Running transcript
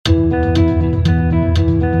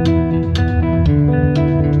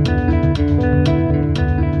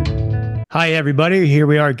Hi, everybody. Here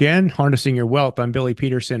we are again, harnessing your wealth. I'm Billy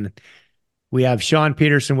Peterson. We have Sean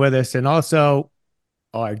Peterson with us, and also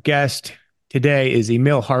our guest today is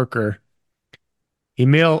Emil Harker.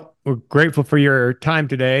 Emil, we're grateful for your time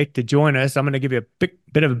today to join us. I'm going to give you a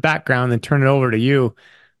bit of a background and turn it over to you.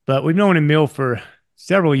 But we've known Emil for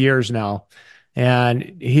several years now,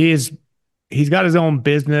 and he's got his own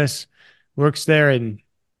business, works there in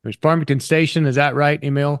there's Farmington Station. Is that right,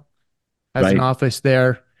 Emil? Has an Right. office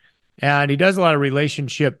there. And he does a lot of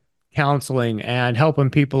relationship counseling and helping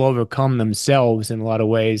people overcome themselves in a lot of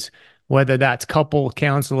ways, whether that's couple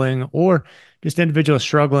counseling or just individuals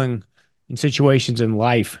struggling in situations in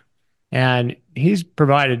life. And he's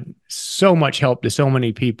provided so much help to so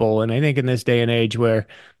many people. And I think in this day and age where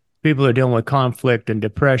people are dealing with conflict and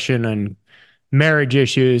depression and marriage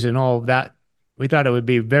issues and all of that, we thought it would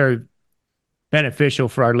be very beneficial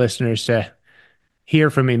for our listeners to hear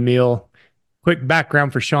from Emil. Quick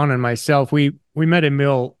background for Sean and myself. We met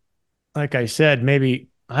Emil, like I said, maybe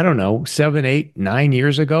I don't know, 7, 8, 9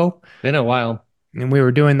 years ago, Been a while. and we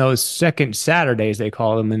were doing those second Saturdays they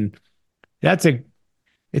call them, and that's a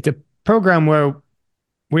it's a program where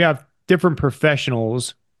we have different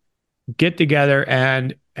professionals get together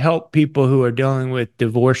and help people who are dealing with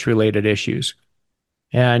divorce related issues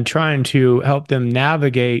and trying to help them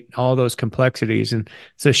navigate all those complexities. And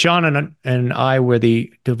so Sean and I were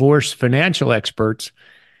the divorce financial experts.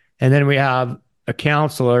 And then we have a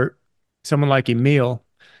counselor, someone like Emil.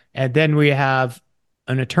 And then we have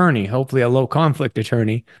an attorney, hopefully a low conflict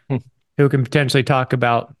attorney, who can potentially talk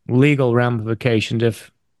about legal ramifications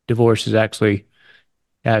if divorce is actually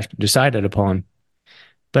decided upon.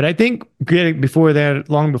 But I think getting before that,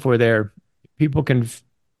 long before there, people can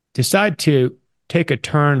decide to take a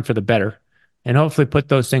turn for the better and hopefully put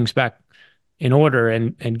those things back in order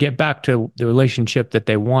and get back to the relationship that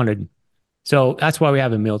they wanted. So that's why we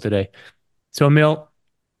have Emil today. So, Emil,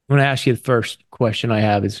 I'm going to ask you the first question I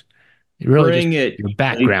have is really just Bring it. your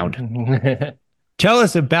background. Tell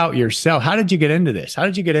us about yourself. How did you get into this? How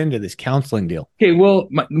did you get into this counseling deal? Okay, well,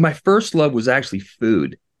 my first love was actually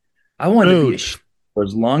food. I wanted to be a Food. chef for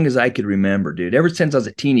as long as I could remember, dude. Ever since I was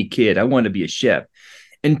a teeny kid, I wanted to be a chef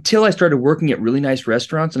until I started working at really nice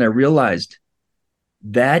restaurants and I realized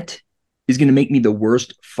that is going to make me the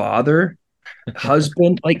worst father,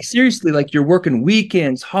 husband. Like, seriously, like you're working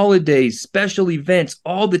weekends, holidays, special events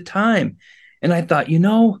all the time. And I thought,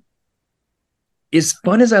 as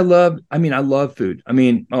fun as I love food.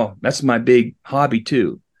 Oh, that's my big hobby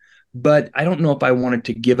too. But I don't know if I wanted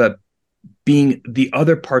to give up being the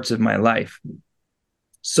other parts of my life.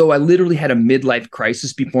 So I literally had a midlife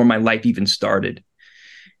crisis before my life even started.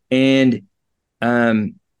 And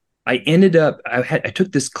I ended up, I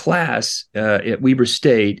took this class at Weber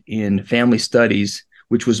State in family studies,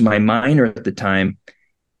 which was my minor at the time.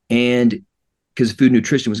 And because food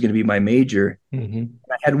nutrition was going to be my major, I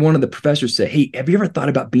had one of the professors say, "Hey, have you ever thought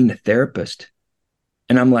about being a therapist?"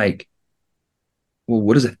 And I'm like, "Well,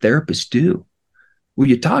 what does a therapist do?" "Well,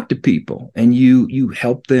 you talk to people and you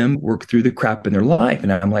help them work through the crap in their life."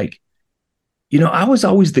 And I'm like, I was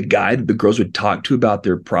always the guy that the girls would talk to about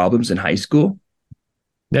their problems in high school.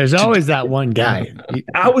 There's always that one guy.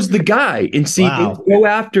 I was the guy, and see, they would Wow. go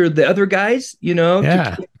after the other guys,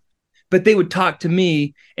 Yeah. but they would talk to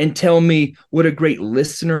me and tell me what a great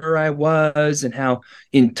listener I was and how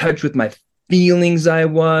in touch with my feelings I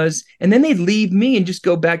was. And then they'd leave me and just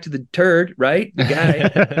go back to the turd, right?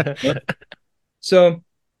 The guy. So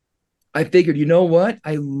I figured, you know what?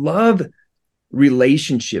 I love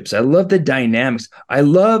relationships. I love the dynamics. I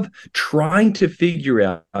love trying to figure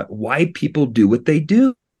out why people do what they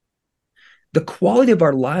do. The quality of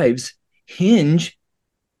our lives hinge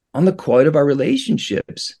on the quality of our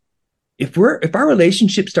relationships. If our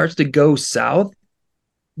relationship starts to go south,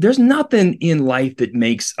 there's nothing in life that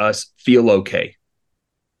makes us feel okay.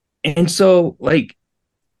 And so,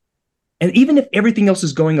 and even if everything else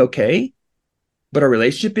is going okay, but our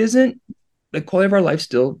relationship isn't, the quality of our life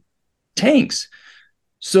still tanks.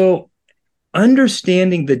 So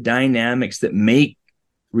understanding the dynamics that make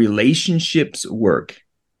relationships work.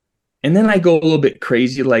 And then I go a little bit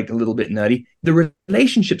crazy, like a little bit nutty, the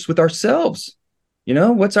relationships with ourselves.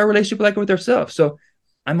 What's our relationship like with ourselves? So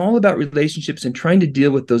I'm all about relationships and trying to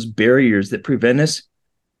deal with those barriers that prevent us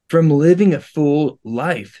from living a full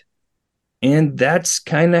life. And that's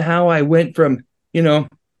kind of how I went from,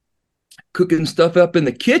 cooking stuff up in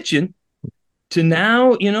the kitchen to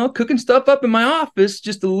now, cooking stuff up in my office,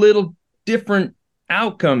 just a little different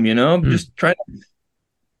outcome, Hmm. just trying to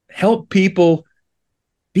help people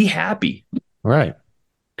be happy. Right.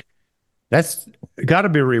 That's got to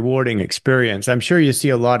be a rewarding experience. I'm sure you see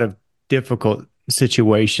a lot of difficult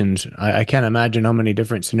situations. I can't imagine how many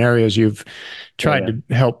different scenarios you've Oh tried yeah.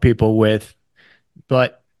 to help people with.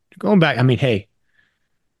 But going back, I mean, hey,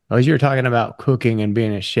 as you were talking about cooking and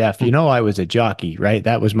being a chef, you know, I was a jockey, right?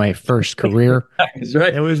 That was my first career. That's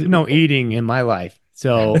right. There was no eating in my life.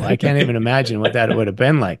 So I can't even imagine what that would have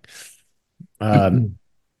been like. Um,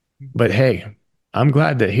 but hey, I'm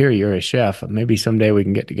glad to hear you're a chef. Maybe someday we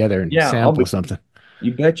can get together and Yeah, I'll sample be. something.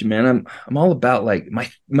 You bet you, man. I'm all about like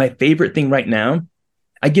my favorite thing right now.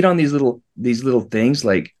 I get on these little things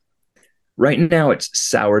like right now it's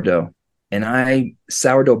sourdough, and I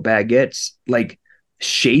sourdough baguettes, like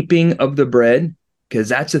shaping of the bread, because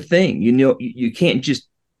that's a thing. You can't just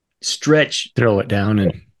stretch. Throw it down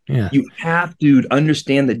and yeah. You have to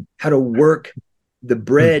understand how to work the Hmm.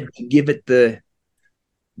 bread to give it the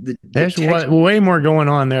There's texture. way more going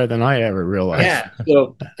on there than I ever realized, Yeah.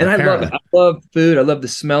 So, and I love it. apparently. I love food. I love the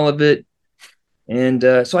smell of it. And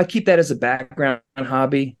so I keep that as a background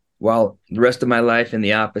hobby while the rest of my life in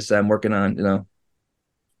the office, I'm working on, on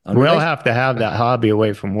We all relationships. have to have that hobby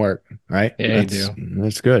away from work, right? Yeah, you do.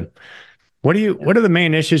 That's good. What are the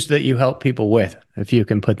main issues that you help people with, if you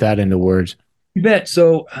can put that into words? You bet.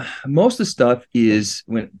 So most of the stuff is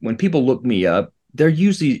when people look me up, they're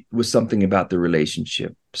usually with something about the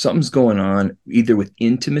relationship. Something's going on either with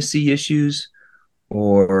intimacy issues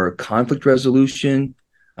or conflict resolution.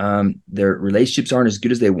 Their relationships aren't as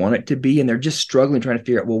good as they want it to be, and they're just struggling trying to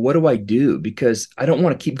figure out, well, what do I do? Because I don't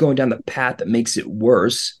want to keep going down the path that makes it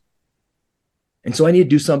worse. And so I need to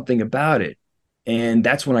do something about it. And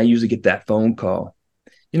that's when I usually get that phone call.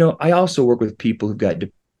 I also work with people who've got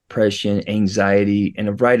depression, anxiety, and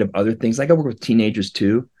a variety of other things. Like I work with teenagers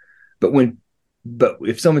too. But but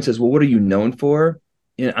if someone says, "Well, what are you known for?"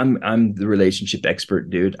 I'm the relationship expert,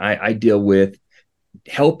 dude. I deal with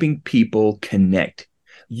helping people connect.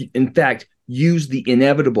 In fact, use the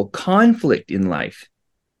inevitable conflict in life.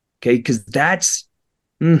 Okay, because that's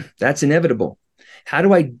inevitable. How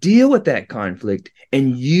do I deal with that conflict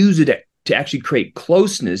and use it to actually create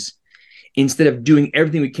closeness instead of doing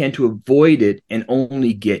everything we can to avoid it and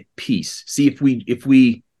only get peace? See, if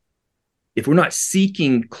we're not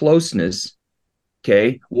seeking closeness,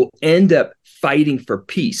 okay, we'll end up fighting for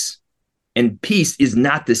peace. And peace is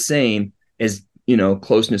not the same as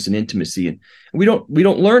closeness and intimacy. And we don't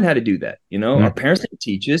learn how to do that. Our Mm. parents didn't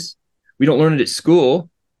teach us. We don't learn it at school.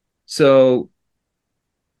 So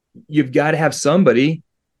you've got to have somebody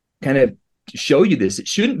kind of show you this. It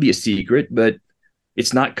shouldn't be a secret, but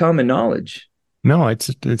it's not common knowledge. No,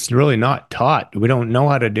 it's really not taught. We don't know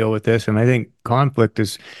how to deal with this, and I think conflict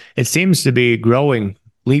is it seems to be growing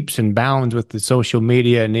leaps and bounds with the social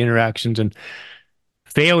media and the interactions and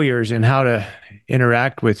failures in how to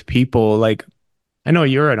interact with people. Like I know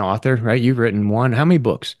you're an author, right? You've written one. How many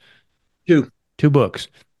books? Too. Two books.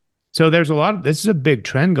 So there's a lot of this is a big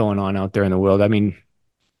trend going on out there in the world. I mean,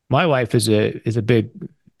 my wife is a big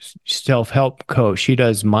self-help coach. She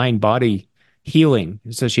does mind-body healing.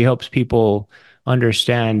 So she helps people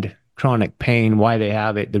understand chronic pain, why they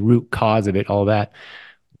have it, the root cause of it, all that.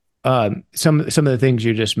 Some of the things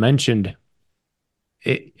you just mentioned,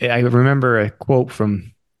 I remember a quote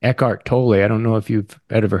from Eckhart Tolle. I don't know if you've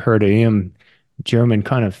ever heard of him, German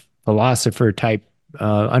kind of philosopher type,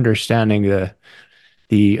 understanding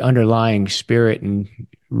the underlying spirit and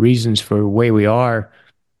reasons for the way we are.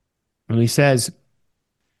 And he says,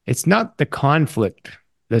 it's not the conflict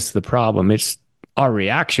that's the problem. It's our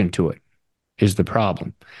reaction to it is the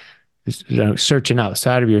problem. It's, searching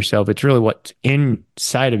outside of yourself. It's really what's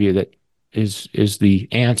inside of you that is the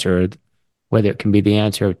answer, whether it can be the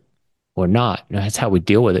answer or not. That's how we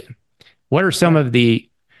deal with it. What are some Yeah. of the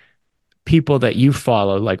people that you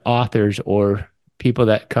follow, like authors or people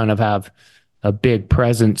that kind of have a big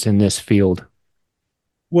presence in this field?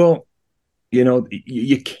 Well,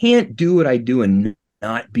 you can't do what I do and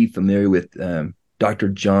not be familiar with Dr.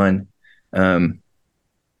 John. Um,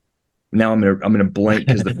 Now I'm gonna blank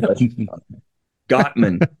because the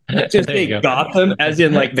Gottman. Just There you say go. Gotham, as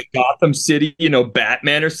in like the Gotham City,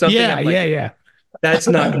 Batman or something. Yeah, I'm like, yeah, yeah. that's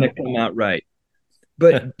not going to come out right.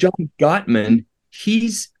 But John Gottman,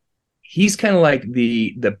 he's kind of like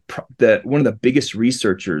the one of the biggest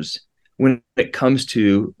researchers when it comes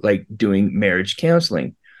to like doing marriage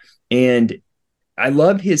counseling, and I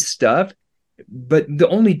love his stuff. But the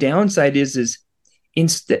only downside is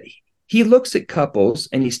instead he looks at couples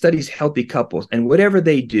and he studies healthy couples, and whatever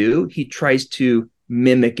they do, he tries to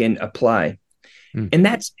mimic and apply. Mm. And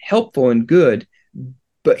that's helpful and good.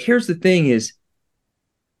 But here's the thing is,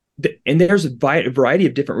 and there's a variety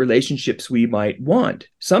of different relationships we might want.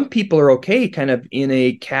 Some people are okay kind of in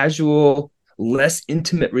a casual, less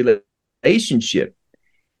intimate relationship.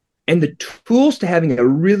 And the tools to having a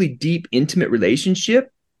really deep, intimate relationship,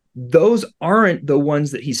 those aren't the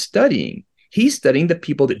ones that he's studying. He's studying the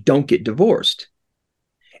people that don't get divorced.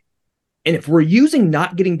 And if we're using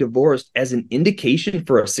not getting divorced as an indication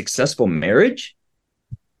for a successful marriage,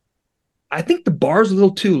 I think the bar's a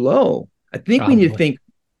little too low. I think we need to think,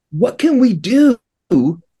 what can we do,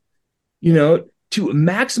 to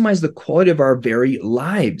maximize the quality of our very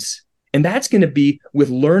lives? And that's going to be with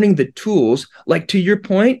learning the tools. Like, to your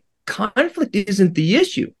point, conflict isn't the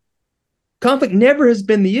issue. Conflict never has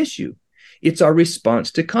been the issue. It's our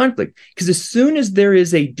response to conflict. Because as soon as there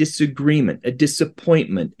is a disagreement, a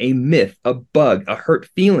disappointment, a myth, a bug, a hurt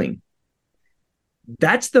feeling,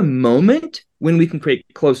 that's the moment when we can create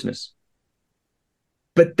closeness.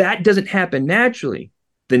 But that doesn't happen naturally.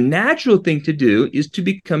 The natural thing to do is to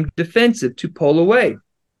become defensive, to pull away,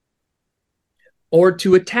 or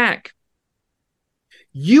to attack.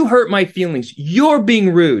 You hurt my feelings. You're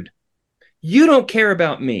being rude. You don't care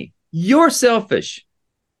about me. You're selfish.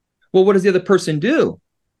 Well, what does the other person do?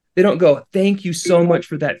 They don't go, thank you so much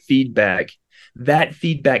for that feedback. That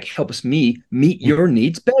feedback helps me meet your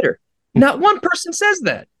needs better. Not one person says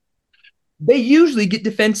that. They usually get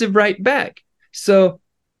defensive right back. So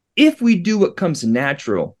if we do what comes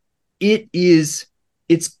natural, we're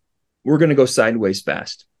going to go sideways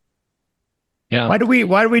fast. Yeah. Why do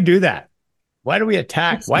we do that? Why do we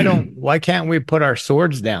attack? Why can't we put our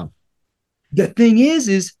swords down? The thing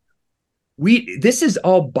is this is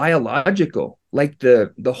all biological. Like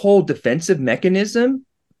the whole defensive mechanism,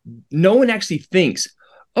 no one actually thinks,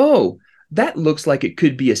 oh, that looks like it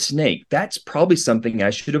could be a snake. That's probably something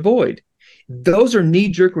I should avoid. Those are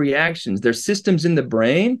knee-jerk reactions. There's systems in the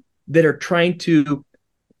brain that are trying to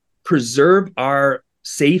preserve our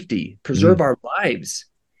safety, preserve our lives.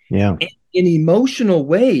 Yeah. And in emotional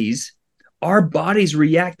ways, our bodies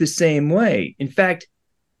react the same way. In fact,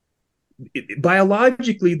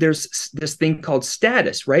 biologically, there's this thing called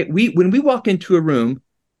status, right? When we walk into a room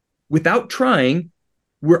without trying,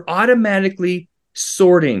 we're automatically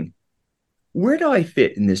sorting. Where do I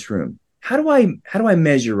fit in this room? How do I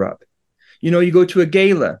measure up? You go to a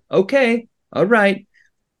gala. Okay, all right.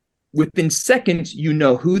 Within seconds, you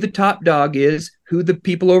know who the top dog is, who the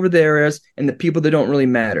people over there is, and the people that don't really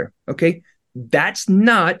matter. Okay, that's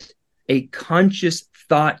not a conscious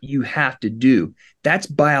thought you have to do. That's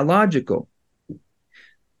biological.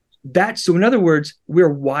 So in other words, we're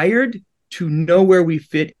wired to know where we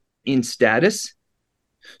fit in status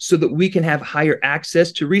so that we can have higher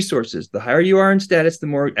access to resources. The higher you are in status, the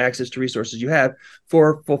more access to resources you have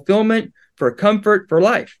for fulfillment, for comfort, for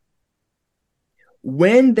life.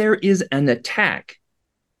 When there is an attack,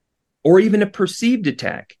 or even a perceived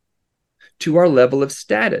attack, to our level of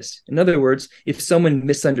status, in other words, if someone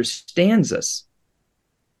misunderstands us,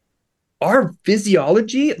 our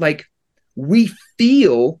physiology, like, we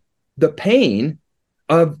feel the pain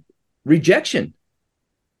of rejection.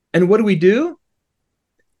 And what do?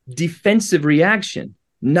 Defensive reaction,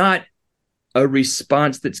 not a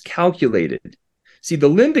response that's calculated. See, the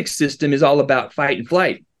limbic system is all about fight and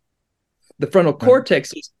flight. The frontal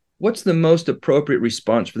cortex is, what's the most appropriate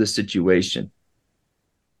response for the situation?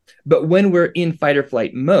 But when we're in fight or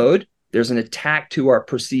flight mode, there's an attack to our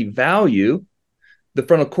perceived value. The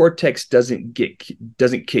frontal cortex doesn't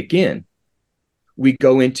kick in. We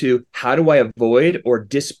go into, how do I avoid or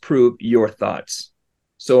disprove your thoughts?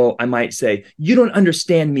 So I might say, you don't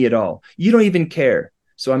understand me at all. You don't even care.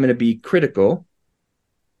 So I'm going to be critical,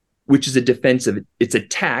 which is it's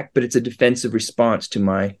attack, but it's a defensive response to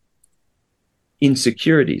my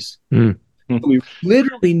insecurities. We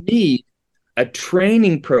literally need a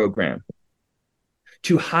training program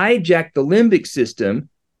to hijack the limbic system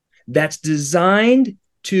that's designed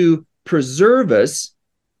to preserve us,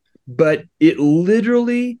 but it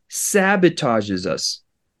literally sabotages us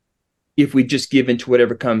if we just give into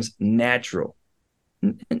whatever comes natural.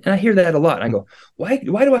 And I hear that a lot. I go, why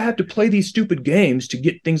do I have to play these stupid games to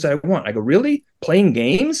get things I want? I go, really? Playing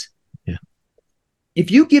games? Yeah. If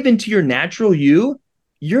you give into your natural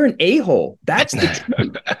you're an a-hole. That's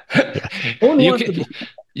the truth.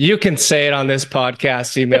 You can say it on this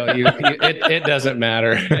podcast, Emil. It doesn't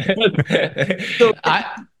matter.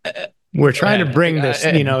 We're trying to bring this,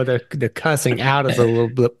 the cussing out as a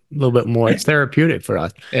little bit more. It's therapeutic for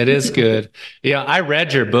us. It is good. Yeah, I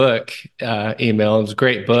read your book, Emil. It was a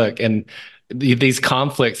great book, and these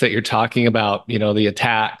conflicts that you're talking about, the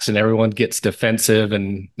attacks, and everyone gets defensive,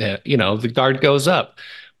 and the guard goes up.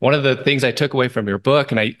 One of the things I took away from your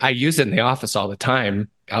book, and I use it in the office all the time,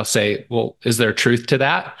 I'll say, well, is there truth to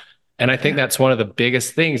that? And I think that's one of the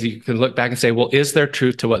biggest things. You can look back and say, well, is there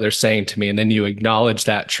truth to what they're saying to me? And then you acknowledge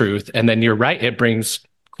that truth. And then you're right. It brings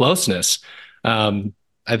closeness. I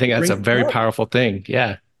think that's a very powerful thing.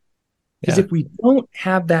 Yeah. Because Yeah. if we don't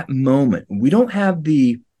have that moment, we don't have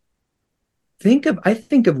I think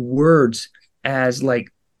of words as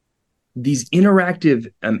like these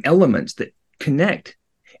interactive elements that connect.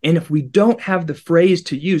 And if we don't have the phrase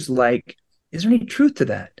to use, like, is there any truth to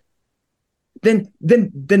that? Then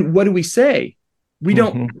what do we say? We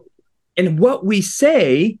don't, and what we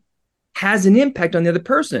say has an impact on the other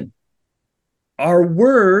person. Our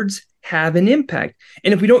words have an impact.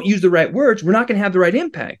 And if we don't use the right words, we're not going to have the right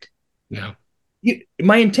impact. Yeah.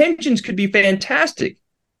 My intentions could be fantastic.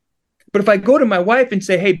 But if I go to my wife and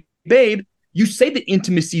say, hey, babe, you say that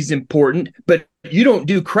intimacy is important, but you don't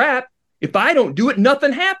do crap. If I don't do it,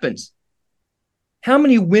 nothing happens. How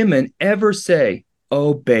many women ever say,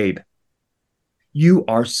 oh, babe, you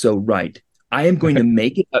are so right. I am going to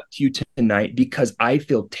make it up to you tonight because I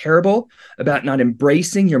feel terrible about not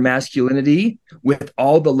embracing your masculinity with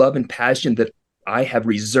all the love and passion that I have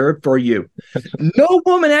reserved for you. No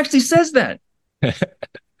woman actually says that.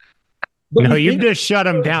 No, you've just shut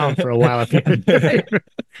them down for a while.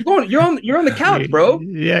 You're on the couch, bro.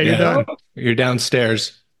 Yeah, you're done. You're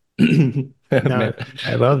downstairs. No,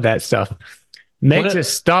 I love that stuff. Makes us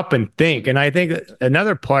stop and think. And I think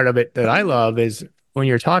another part of it that I love is when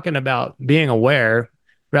you're talking about being aware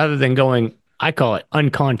rather than going, I call it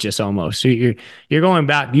unconscious almost. So you're going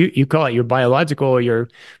back, you call it your biological, your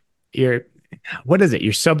what is it?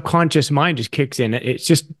 Your subconscious mind just kicks in. It's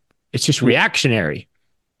just reactionary.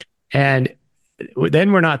 And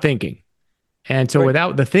then we're not thinking. And so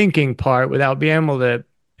without the thinking part, without being able to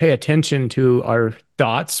pay attention to our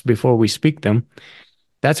thoughts before we speak them,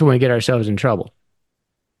 that's when we get ourselves in trouble.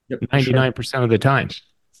 99% of the time.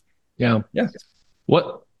 Yeah. Yeah.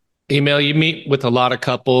 What, Emil, you meet with a lot of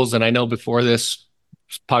couples, and I know before this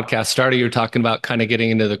podcast started, you were talking about kind of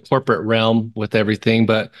getting into the corporate realm with everything,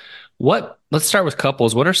 but let's start with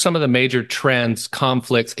couples. What are some of the major trends,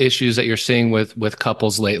 conflicts, issues that you're seeing with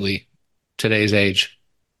couples lately, today's age?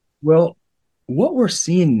 Well, what we're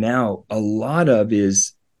seeing now a lot of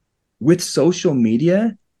is with social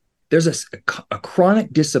media, there's a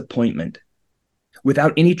chronic disappointment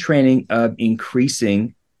without any training of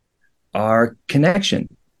increasing our connection.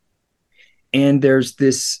 And there's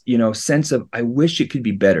this, sense of, I wish it could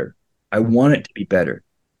be better. I want it to be better.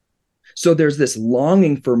 So there's this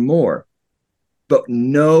longing for more, but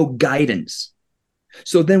no guidance.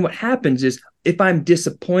 So then what happens is if I'm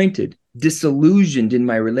disappointed, disillusioned in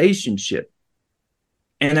my relationship,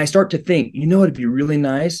 and I start to think, it'd be really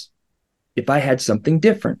nice if I had something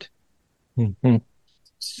different. Mm-hmm. As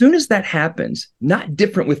soon as that happens, not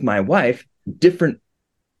different with my wife, different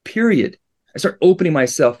period, I start opening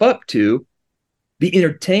myself up to the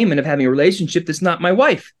entertainment of having a relationship that's not my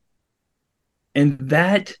wife. And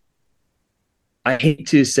that, I hate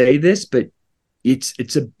to say this, but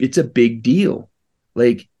it's a big deal.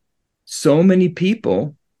 Like, so many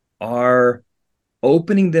people are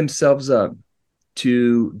opening themselves up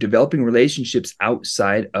to developing relationships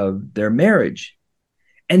outside of their marriage.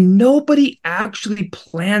 And nobody actually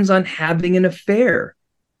plans on having an affair.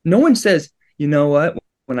 No one says, you know what,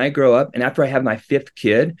 when I grow up and after I have my 5th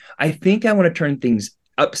kid, I think I want to turn things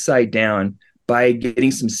upside down by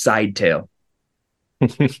getting some side tail.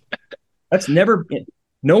 That's never been.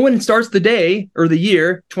 No one starts the day or the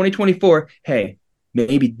year 2024. Hey,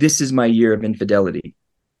 maybe this is my year of infidelity.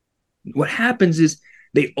 What happens is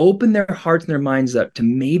they open their hearts and their minds up to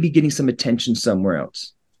maybe getting some attention somewhere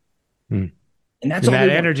else. And that's all that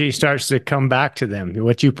energy starts to come back to them.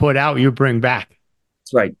 What you put out, you bring back.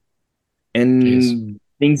 That's right. And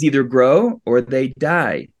things either grow or they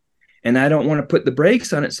die. And I don't want to put the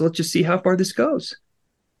brakes on it. So let's just see how far this goes.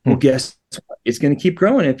 Well, guess what? It's going to keep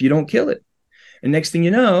growing if you don't kill it. And next thing you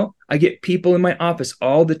know, I get people in my office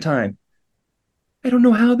all the time. I don't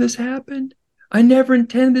know how this happened. I never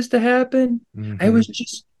intended this to happen. I was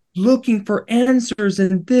just looking for answers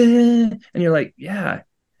and then, and you're like, yeah.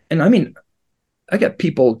 And I mean, I got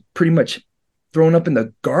people pretty much thrown up in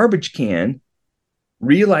the garbage can,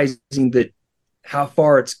 realizing that how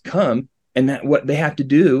far it's come and that what they have to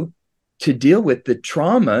do to deal with the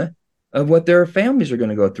trauma of what their families are going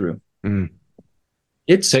to go through.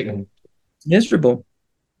 It's miserable.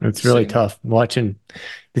 It's really tough watching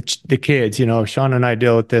the kids. Sean and I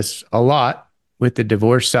deal with this a lot with the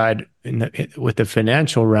divorce side with the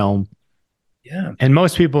financial realm. Yeah. And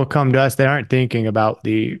most people come to us, they aren't thinking about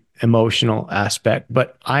the emotional aspect,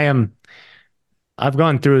 but I've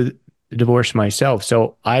gone through the divorce myself.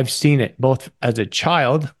 So I've seen it both as a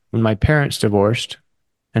child when my parents divorced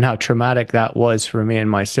and how traumatic that was for me and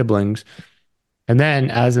my siblings. And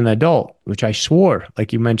then as an adult, which I swore,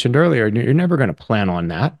 like you mentioned earlier, you're never going to plan on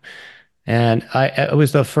that. And it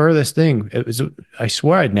was the furthest thing. I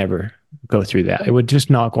swear I'd never go through that. It was just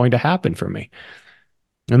not going to happen for me.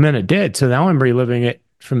 And then it did. So now I'm reliving it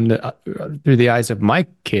from through the eyes of my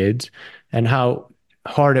kids and how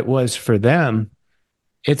hard it was for them.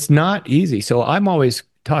 It's not easy. So I'm always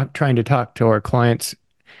trying to talk to our clients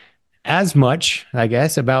as much, I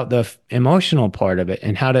guess, about the emotional part of it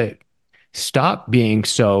and how to stop being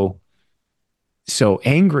so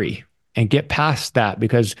angry and get past that,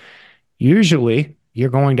 because usually you're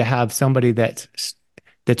going to have somebody that's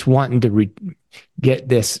wanting to get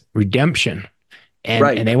this redemption, and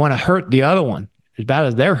Right. they want to hurt the other one as bad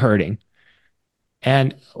as they're hurting,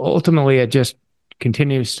 and ultimately it just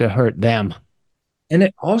continues to hurt them. And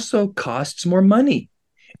it also costs more money.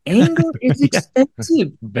 Anger is Yeah,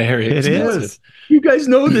 expensive. Very it expensive. is. You guys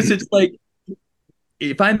know this. It's like,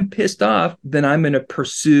 if I'm pissed off, then I'm going to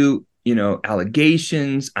pursue,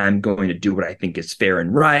 allegations. I'm going to do what I think is fair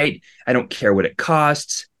and right. I don't care what it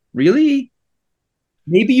costs. Really?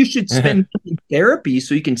 Maybe you should spend money in therapy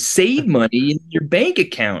so you can save money in your bank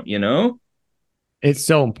account. It's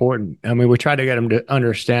so important. I mean, we try to get them to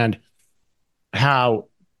understand how,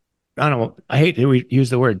 I don't know, I hate to use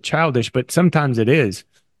the word childish, but sometimes it is,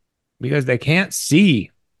 because they can't see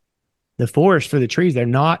the forest for the trees. They're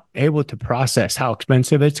not able to process how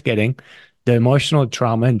expensive it's getting, the emotional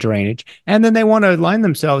trauma and drainage. And then they want to align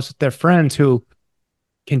themselves with their friends who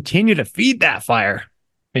continue to feed that fire.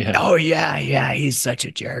 Yeah. Oh, yeah, yeah, he's such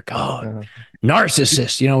a jerk. Oh,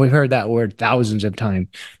 narcissist. We've heard that word thousands of times,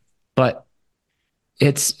 but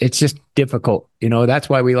it's just difficult. That's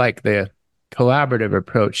why we like the collaborative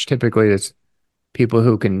approach. Typically, it's people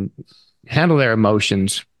who can handle their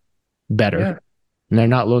emotions better. Yeah. And they're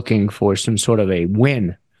not looking for some sort of a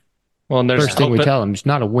win. Well, and there's First thing we tell them, it's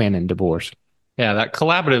not a win in divorce. Yeah, that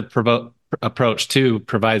collaborative approach too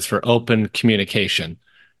provides for open communication.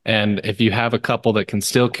 And if you have a couple that can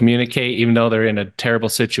still communicate, even though they're in a terrible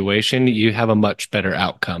situation, you have a much better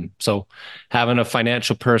outcome. So having a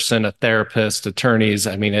financial person, a therapist, attorneys,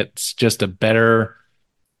 I mean, it's just a better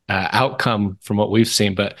outcome from what we've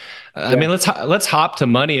seen. But I mean, let's hop to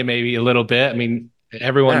money maybe a little bit. I mean,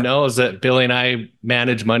 everyone knows that Billy and I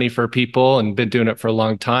manage money for people and been doing it for a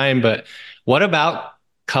long time. But what about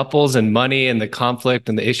couples and money and the conflict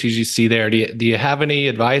and the issues you see there? Do you have any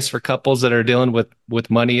advice for couples that are dealing with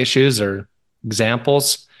money issues or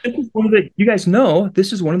examples? You guys know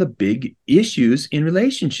this is one of the big issues in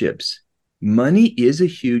relationships. Money is a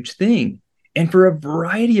huge thing, and for a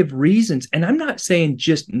variety of reasons. And I'm not saying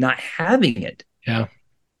just not having it. Yeah.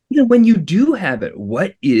 When you do have it,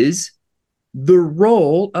 what is the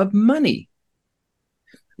role of money?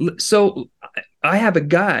 So I have a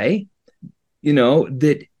guy,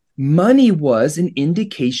 that money was an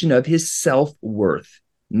indication of his self-worth,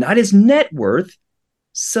 not his net worth,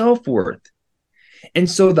 self-worth. And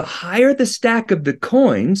so the higher the stack of the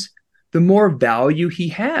coins, the more value he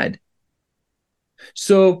had.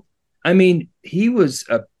 So, I mean, he was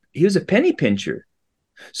a penny pincher.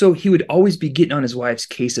 So he would always be getting on his wife's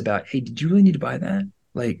case about, hey, did you really need to buy that?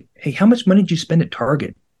 Like, hey, how much money did you spend at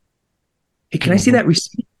Target? Hey, can I see that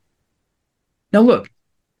receipt? Now, look,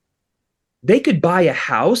 they could buy a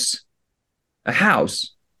house, and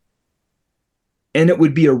it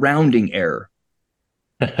would be a rounding error.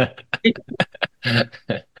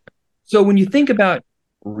 So when you think about,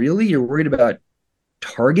 really, you're worried about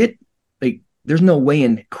Target? Like, there's no way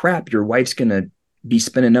in crap your wife's going to be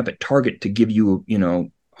spending up at Target to give you,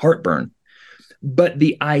 heartburn. But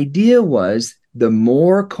the idea was the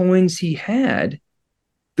more coins he had,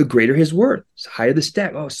 the greater his worth, the higher the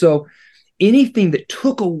stack. Oh, so anything that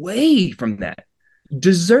took away from that,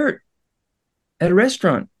 dessert at a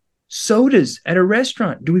restaurant, sodas at a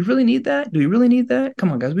restaurant. Do we really need that? Do we really need that? Come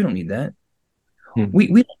on, guys, we don't need that. We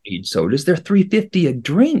don't need sodas. They're $3.50 a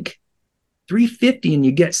drink. $3.50 and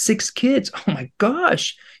you get 6 kids. Oh my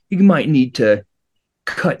gosh, you might need to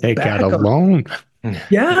Take back out a loan.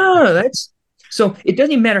 Yeah, so it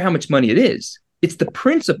doesn't even matter how much money it is. It's the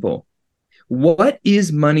principle. What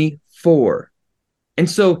is money for? And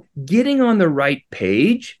so getting on the right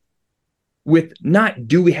page with not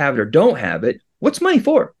do we have it or don't have it, what's money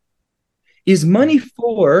for? Is money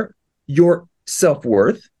for your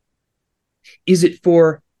self-worth? Is it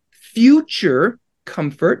for future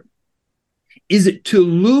comfort? Is it to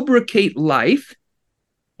lubricate life?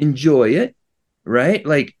 Enjoy it, right?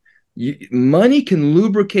 Like, money can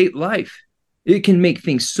lubricate life. It can make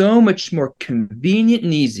things so much more convenient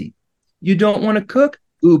and easy. You don't want to cook?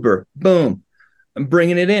 Uber, boom, I'm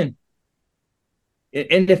bringing it in.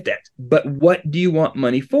 And if that, but what do you want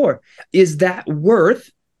money for? Is that worth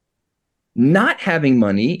not having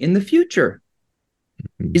money in the future?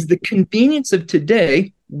 Is the convenience of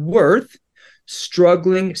today worth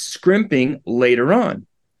struggling, scrimping later on?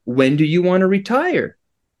 When do you want to retire?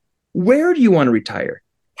 Where do you want to retire?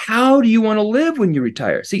 How do you want to live when you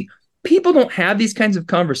retire? See, people don't have these kinds of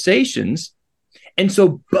conversations. And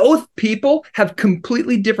so both people have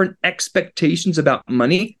completely different expectations about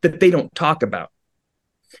money that they don't talk about.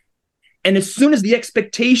 And as soon as the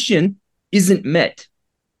expectation isn't met,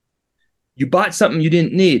 you bought something you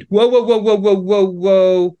didn't need. Whoa, whoa, whoa, whoa, whoa, whoa,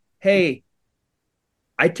 whoa. Hey,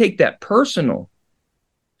 I take that personal.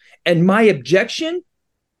 And my objection,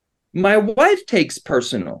 my wife takes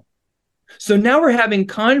personal. So now we're having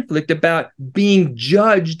conflict about being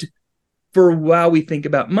judged for how we think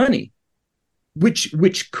about money,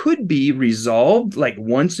 which could be resolved like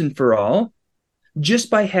once and for all just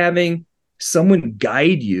by having someone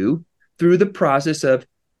guide you through the process of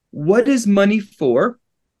what is money for?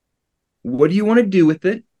 What do you want to do with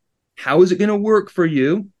it? How is it going to work for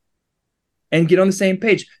you? And get on the same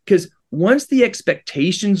page. Because once the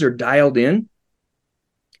expectations are dialed in,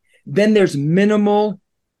 then there's minimal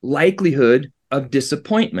likelihood of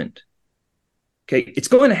disappointment. Okay, it's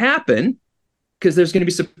going to happen because there's going to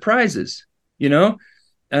be surprises. If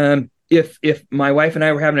my wife and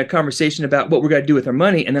I were having a conversation about what we're going to do with our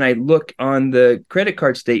money, and then I look on the credit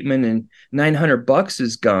card statement and $900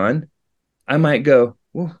 is gone, I might go,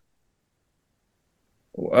 well,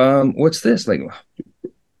 what's this? Like,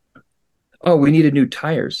 oh, we needed new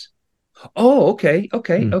tires. Oh, okay,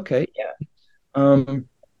 yeah.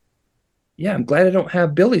 Yeah, I'm glad I don't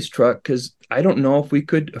have Billy's truck because I don't know if we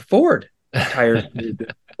could afford tires.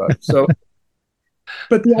 So,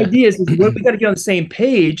 but the idea is we got to get on the same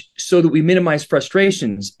page so that we minimize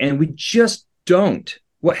frustrations, and we just don't.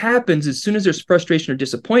 What happens as soon as there's frustration or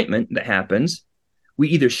disappointment that happens, we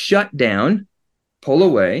either shut down, pull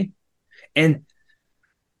away, and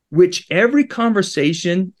which every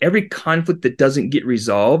conversation, every conflict that doesn't get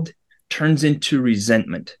resolved turns into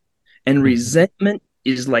resentment. And resentment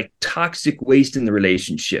is like toxic waste in the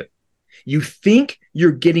relationship. You think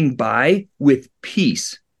you're getting by with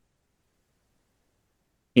peace.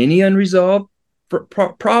 Any unresolved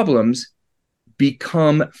problems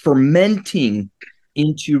become fermenting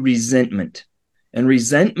into resentment. And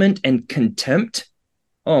resentment and contempt,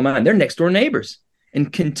 oh man, they're next door neighbors.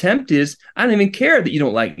 And contempt is, I don't even care that you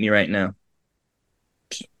don't like me right now.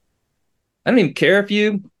 I don't even care if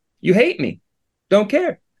you hate me. Don't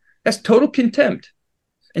care. That's total contempt.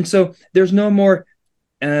 And so there's no more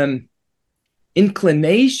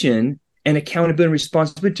inclination and accountability and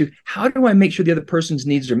responsibility to how do I make sure the other person's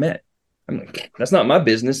needs are met? I'm like, that's not my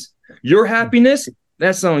business. Your happiness,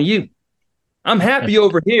 that's on you. I'm happy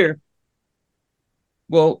over here.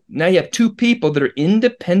 Well, now you have two people that are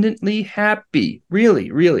independently happy.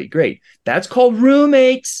 Really, really great. That's called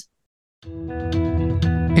roommates.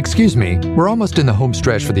 Excuse me, we're almost in the home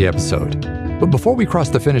stretch for the episode. But before we cross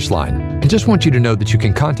the finish line, I just want you to know that you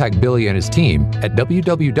can contact Billy and his team at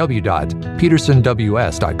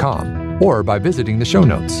www.petersonws.com or by visiting the show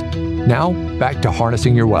notes. Now, back to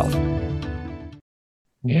harnessing your wealth.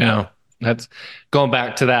 Yeah, that's going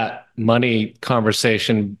back to that money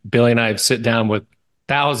conversation. Billy and I sit down with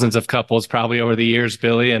thousands of couples probably over the years,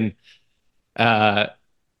 Billy, and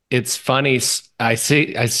it's funny. I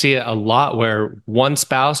see it a lot where one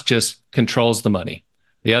spouse just controls the money.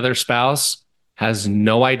 The other spouse has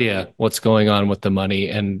no idea what's going on with the money.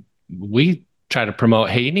 And we try to promote,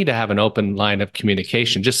 hey, you need to have an open line of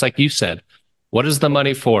communication. Just like you said, what is the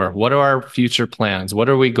money for? What are our future plans? What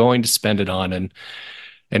are we going to spend it on?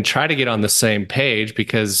 And try to get on the same page,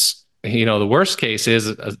 because, the worst case is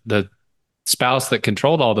the spouse that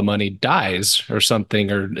controlled all the money dies or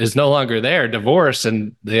something, or is no longer there, divorce,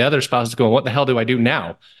 and the other spouse is going, what the hell do I do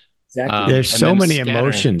now? Exactly. There's so many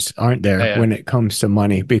emotions, aren't there, when it comes to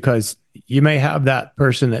money? Because you may have that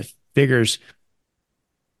person that figures,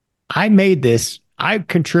 I made this, I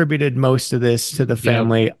contributed most of this to the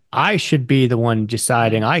family. Yep. I should be the one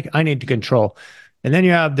deciding. I need to control. And then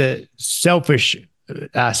you have the selfish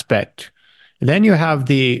aspect. And then you have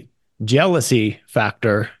the jealousy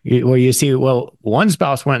factor where you see, well, one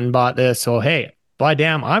spouse went and bought this. So, hey, by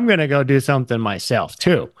damn, I'm going to go do something myself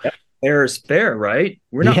too. Yep. Fair is fair, right?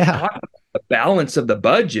 We're not talking about the balance of the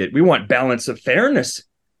budget. We want balance of fairness,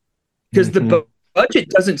 because the budget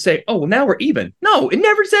doesn't say, oh, well, now we're even. No, it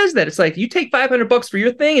never says that. It's like, you take $500 for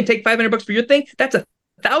your thing and take $500 for your thing. That's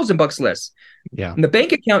 $1,000 less. Yeah. And the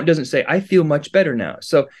bank account doesn't say, I feel much better now.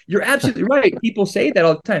 So you're absolutely right. People say that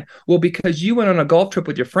all the time. Well, because you went on a golf trip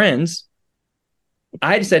with your friends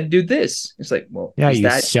I decided to do this. It's like, well, Yeah, is you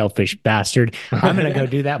that selfish bastard. I'm going to go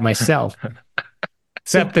do that myself.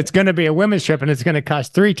 Except it's going to be a women's trip and it's going to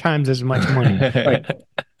cost 3 times as much money. right?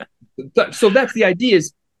 So that's the idea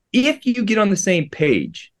is if you get on the same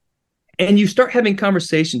page and you start having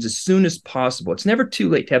conversations as soon as possible, it's never too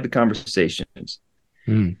late to have the conversations.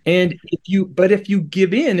 Mm. And if you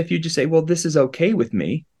give in, if you just say, well, this is okay with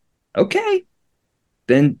me, okay,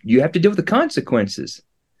 then you have to deal with the consequences.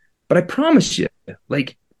 But I promise you,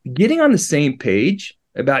 like getting on the same page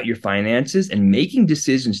about your finances and making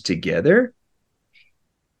decisions together,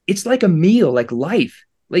 it's like a meal, like life.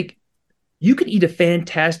 Like you can eat a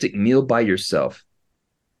fantastic meal by yourself,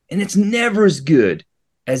 and it's never as good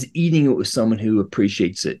as eating it with someone who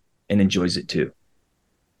appreciates it and enjoys it too.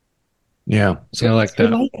 Yeah. So I like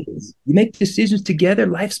that's what that. life is. You make decisions together,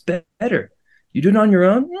 life's better. You do it on your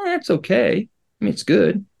own, it's okay. I mean, it's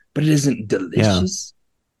good, but it isn't Yeah. delicious.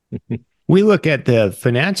 We look at the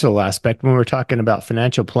financial aspect when we're talking about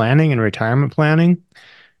financial planning and retirement planning,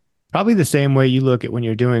 probably the same way you look at when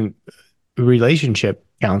you're doing relationship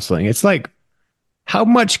counseling. It's like, how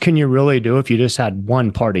much can you really do if you just had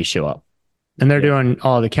one party show up and they're Yeah. doing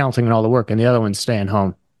all the counseling and all the work and the other one's staying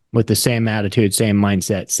home with the same attitude, same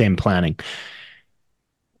mindset, same planning?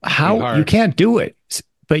 Pretty How you hard. can't do it.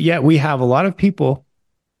 But yet we have a lot of people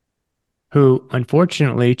who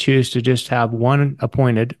unfortunately choose to just have one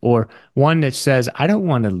appointed or one that says, I don't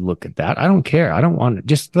want to look at that. I don't care. I don't want to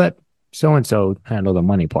just let so and so handle the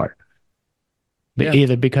money part. But Yeah.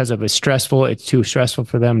 either because of it's too stressful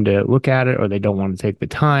for them to look at it, or they don't want to take the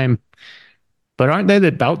time. But aren't they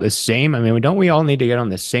about the same? I mean, don't we all need to get on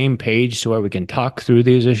the same page so where we can talk through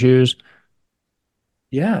these issues?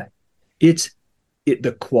 Yeah. It's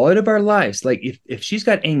the quality of our lives. Like if she's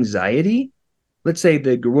got anxiety, let's say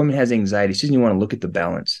the woman has anxiety, she doesn't even want to look at the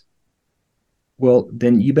balance. Well,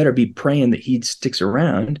 then you better be praying that he sticks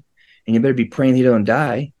around, and you better be praying he don't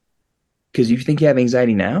die. Because you think you have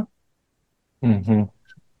anxiety now. Mm-hmm.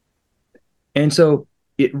 And so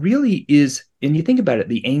it really is, and you think about it,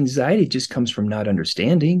 the anxiety just comes from not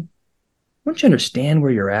understanding. Once you understand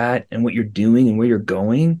where you're at and what you're doing and where you're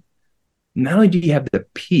going, not only do you have the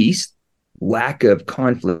peace, lack of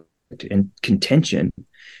conflict and contention,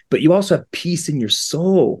 but you also have peace in your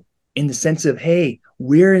soul in the sense of, hey,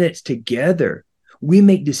 we're in it together. We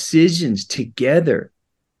make decisions together.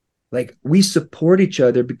 Like we support each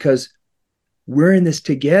other because we're in this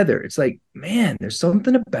together. It's like, man, there's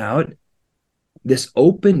something about this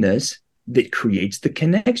openness that creates the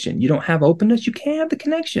connection. You don't have openness, you can't have the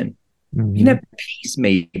connection. You can have peace,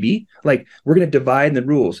 maybe. Like we're going to divide the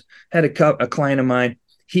rules. Had a client of mine.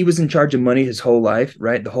 He was in charge of money his whole life,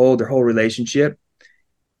 right? Their whole relationship.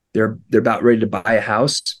 They're about ready to buy a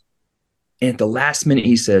house, and at the last minute,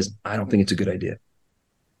 he says, "I don't think it's a good idea.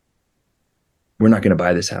 We're not going to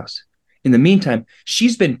buy this house." In the meantime,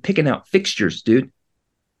 she's been picking out fixtures, dude.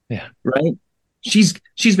 Yeah. Right. She's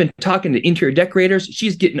been talking to interior decorators.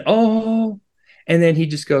 She's getting and then he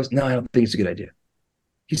just goes, "No, I don't think it's a good idea."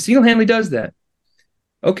 He single-handedly does that.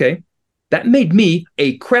 Okay. That made me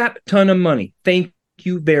a crap ton of money. Thank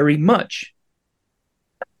you very much.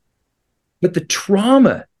 But the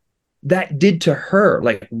trauma that did to her,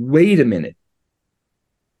 like, wait a minute.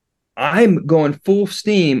 I'm going full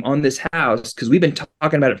steam on this house because we've been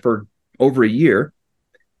talking about it for over a year.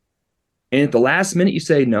 And at the last minute, you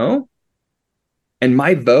say no. And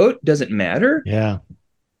my vote doesn't matter. Yeah.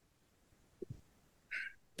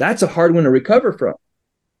 That's a hard one to recover from.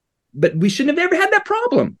 But we shouldn't have ever had that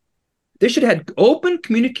problem. They should have had open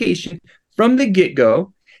communication from the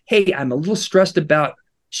get-go. Hey, I'm a little stressed about,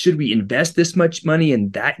 should we invest this much money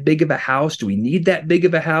in that big of a house? Do we need that big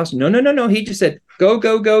of a house? No. He just said, go,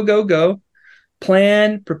 go, go, go, go.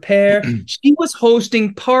 Plan, prepare. She was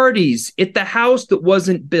hosting parties at the house that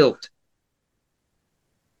wasn't built.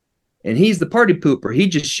 And he's the party pooper. He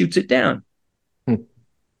just shoots it down.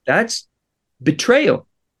 That's betrayal.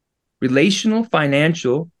 Relational,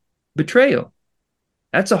 financial betrayal.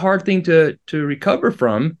 That's a hard thing to recover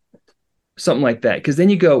from, something like that. Because then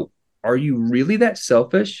you go, are you really that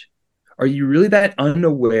selfish? Are you really that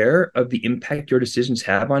unaware of the impact your decisions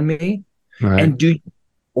have on me? Right. And do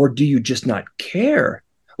you just not care?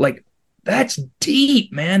 Like, that's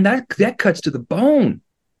deep, man. That cuts to the bone.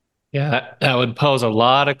 Yeah, that would pose a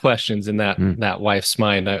lot of questions in that wife's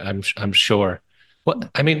mind. I'm sure.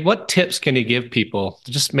 What tips can you give people?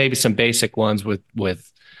 Just maybe some basic ones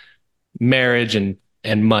with marriage and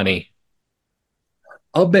money.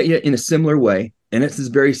 I'll bet you in a similar way, and this is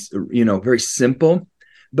very very simple.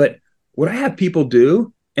 But what I have people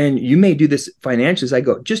do, and you may do this financially, is I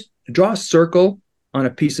go, just draw a circle on a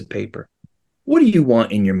piece of paper. What do you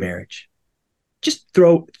want in your marriage? Just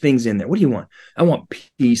throw things in there. What do you want? I want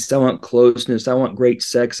peace. I want closeness. I want great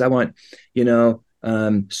sex. I want,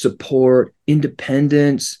 support,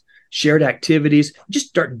 independence, shared activities. Just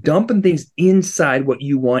start dumping things inside what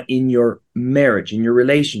you want in your marriage, in your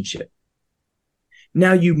relationship.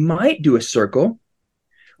 Now you might do a circle.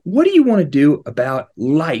 What do you want to do about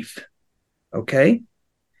life? Okay.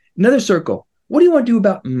 Another circle. What do you want to do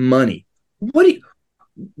about money? What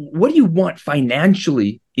do you want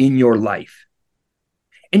financially in your life?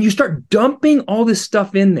 And you start dumping all this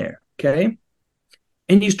stuff in there, okay?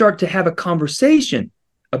 And you start to have a conversation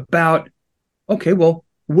about, okay, well,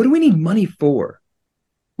 what do we need money for?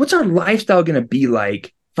 What's our lifestyle going to be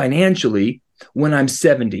like financially when I'm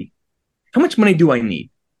 70? How much money do I need?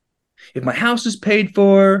 If my house is paid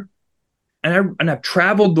for and I've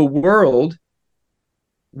traveled the world,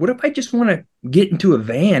 what if I just want to get into a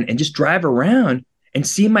van and just drive around and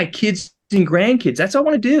see my kids and grandkids? That's all I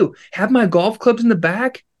want to do. Have my golf clubs in the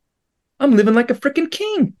back. I'm living like a freaking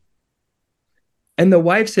king. And the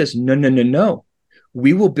wife says, no, no, no, no.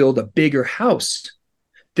 We will build a bigger house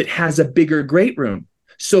that has a bigger great room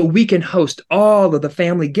so we can host all of the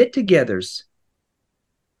family get-togethers.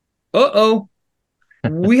 Uh-oh.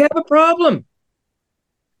 We have a problem.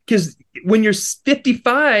 Because when you're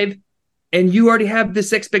 55 and you already have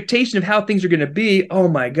this expectation of how things are going to be, oh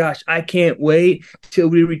my gosh, I can't wait till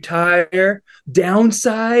we retire,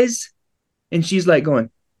 downsize. And she's like going,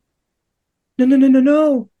 no, no, no, no,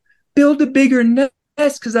 no. Build a bigger nest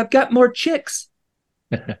because I've got more chicks.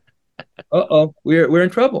 Uh-oh, we're in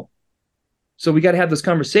trouble. So we got to have those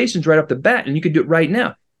conversations right off the bat, and you can do it right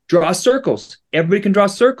now. Draw circles. Everybody can draw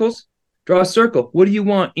circles. Draw a circle. What do you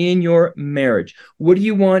want in your marriage? What do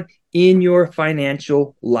you want in your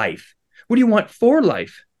financial life? What do you want for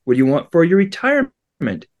life? What do you want for your retirement?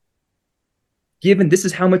 Given this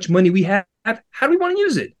is how much money we have, how do we want to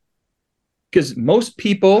use it? Because most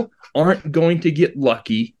people aren't going to get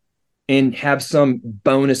lucky and have some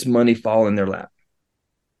bonus money fall in their lap.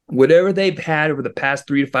 Whatever they've had over the past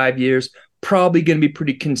 3 to 5 years, probably going to be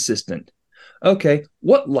pretty consistent. Okay,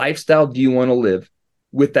 what lifestyle do you want to live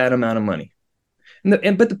with that amount of money? But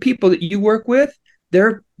the people that you work with,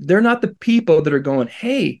 they're not the people that are going,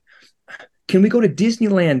 hey, can we go to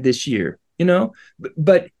Disneyland this year?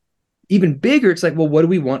 But even bigger, it's like, well, what do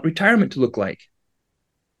we want retirement to look like?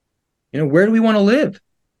 Where do we want to live?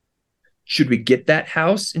 Should we get that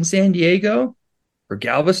house in San Diego or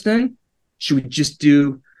Galveston? Should we just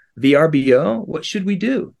do VRBO? What should we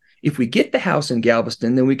do? If we get the house in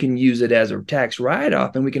Galveston, then we can use it as a tax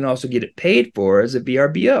write-off, and we can also get it paid for as a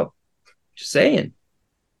VRBO. Just saying.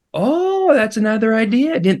 Oh, that's another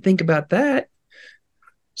idea. I didn't think about that.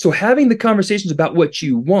 So having the conversations about what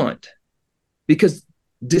you want, because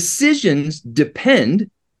decisions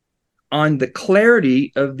depend on the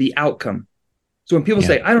clarity of the outcome. So when people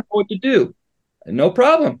say, I don't know what to do, no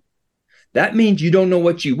problem. That means you don't know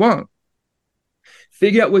what you want.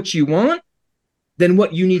 Figure out what you want, then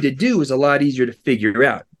what you need to do is a lot easier to figure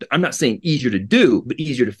out. I'm not saying easier to do, but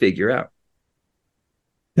easier to figure out.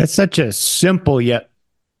 That's such a simple yet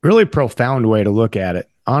really profound way to look at it.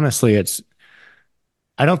 Honestly,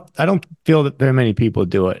 I don't feel that very many people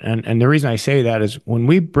do it. And the reason I say that is when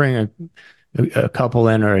we bring a couple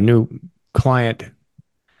in or a new client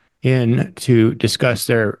in to discuss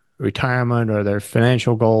their retirement or their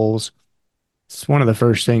financial goals, it's one of the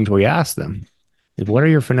first things we ask them is, what are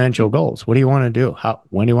your financial goals? What do you want to do?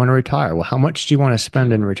 When do you want to retire? Well, how much do you want to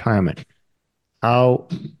spend in retirement? What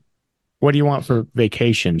do you want for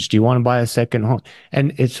vacations? Do you want to buy a second home?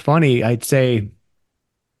 And it's funny, I'd say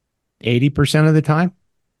 80% of the time,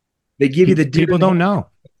 they give you the people don't know.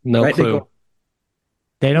 No right? clue.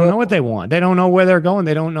 They don't know what they want. They don't know where they're going.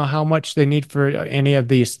 They don't know how much they need for any of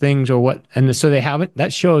these things or what. And so they haven't.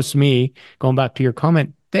 That shows me, going back to your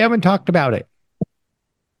comment, they haven't talked about it.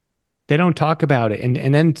 They don't talk about it.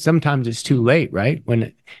 And then sometimes it's too late, right?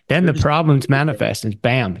 Then the problems manifest and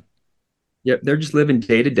bam. Yep. They're just living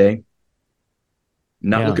day to day,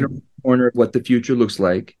 not looking around the corner of what the future looks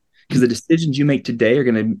like. Because the decisions you make today are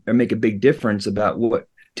going to make a big difference about what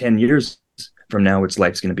 10 years from now, its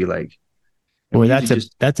life's going to be like. Boy,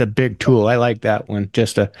 that's a big tool. I like that one.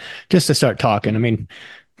 Just to start talking. I mean,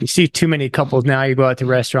 you see too many couples now. You go out to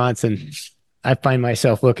restaurants, and I find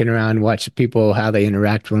myself looking around, and watch people how they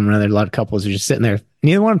interact with one another. A lot of couples are just sitting there.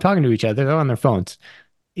 Neither one of them talking to each other. They're on their phones,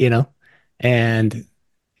 and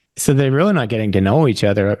so they're really not getting to know each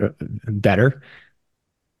other better.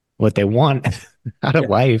 What they want out of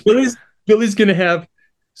life. Billy's gonna have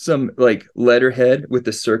some like letterhead with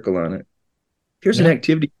a circle on it. Here's an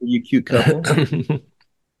activity for you cute couple.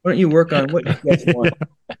 Why don't you work on what you guys want?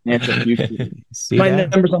 Financial future. See My that?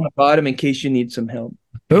 number's on the bottom in case you need some help.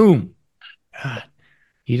 Boom. God,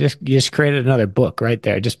 you just created another book right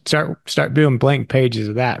there. Just start doing blank pages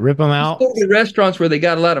of that. Rip them Just out. go to restaurants where they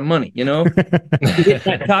got a lot of money, Hit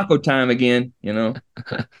that taco time again.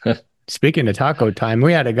 Speaking of taco time,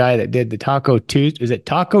 we had a guy that did the Taco Tuesday. Is it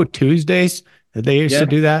Taco Tuesdays that they used Yeah. to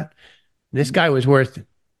do that? This guy was worth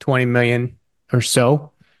 20 million or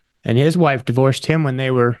so, and his wife divorced him when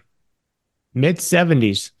they were mid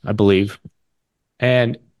 70s, I believe.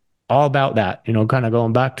 And all about that, kind of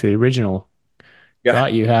going back to the original Yeah.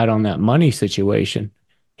 thought you had on that money situation.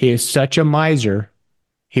 He is such a miser.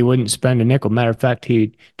 He wouldn't spend a nickel. Matter of fact,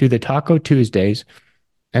 he'd do the Taco Tuesdays,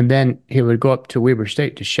 and then he would go up to Weber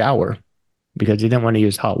State to shower because he didn't want to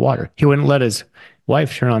use hot water. He wouldn't let his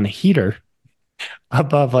wife turn on the heater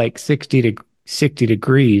above like 60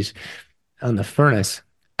 degrees on the furnace.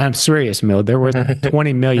 I'm serious, Mill. They're worth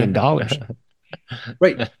 $20 million.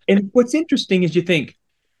 Right. And what's interesting is you think,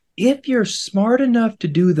 if you're smart enough to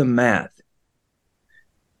do the math,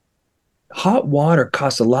 hot water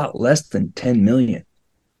costs a lot less than 10 million.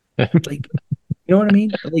 Like, you know what I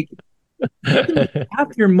mean? Like, you can make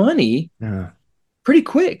half your money pretty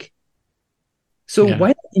quick. So Yeah. why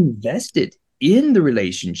not invest it in the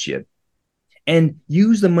relationship and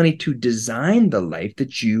use the money to design the life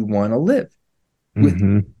that you want to live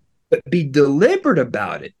with, but be deliberate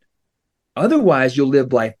about it. Otherwise, you'll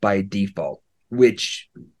live life by default, which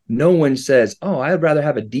no one says, oh, I'd rather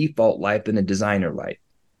have a default life than a designer life.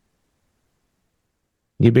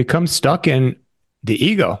 You become stuck in the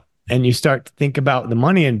ego and you start to think about the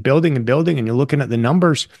money and building, and you're looking at the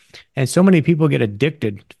numbers. And so many people get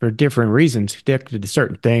addicted for different reasons, addicted to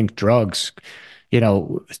certain things, drugs,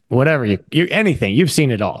 whatever, anything. You've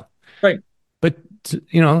seen it all. Right. But,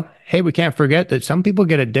 hey, we can't forget that some people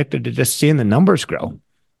get addicted to just seeing the numbers grow.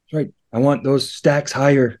 Right. I want those stacks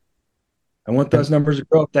higher. I want those numbers to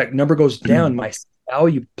grow. If that number goes down, my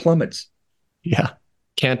value plummets. Yeah.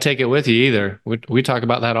 Can't take it with you either. We talk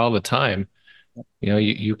about that all the time.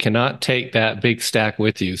 You cannot take that big stack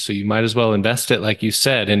with you. So you might as well invest it, like you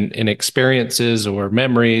said, in experiences or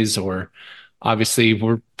memories, or obviously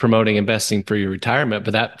we're promoting investing for your retirement,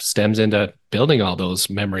 but that stems into building all those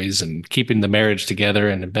memories and keeping the marriage together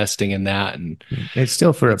and investing in that. And it's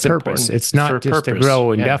still for a purpose. It's not just to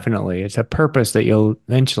grow indefinitely. Yeah. It's a purpose that you'll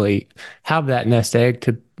eventually have that nest egg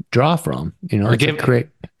to draw from, or give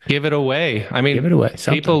it away. I mean, give it away.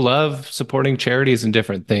 People love supporting charities and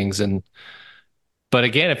different things. But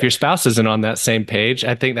again, if your spouse isn't on that same page,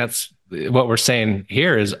 I think that's what we're saying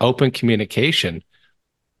here is open communication.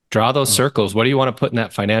 Draw those circles. What do you want to put in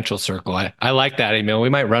that financial circle? I like that, Emil. We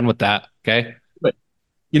might run with that. Okay. But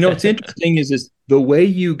what's interesting is the way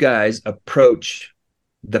you guys approach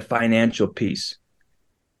the financial piece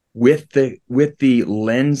with the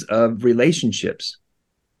lens of relationships.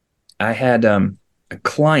 I had a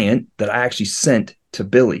client that I actually sent to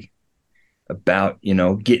Billy about,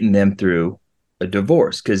 getting them through a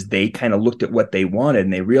divorce, because they kind of looked at what they wanted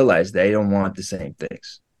and they realized they don't want the same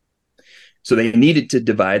things. So they needed to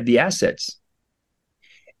divide the assets.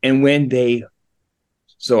 And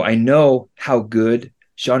so I know how good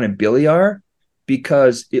Sean and Billy are,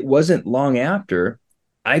 because it wasn't long after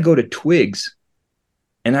I go to Twigs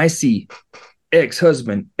and I see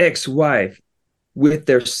ex-husband, ex-wife with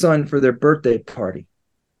their son for their birthday party.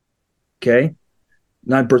 Okay.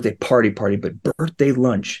 Not birthday party, but birthday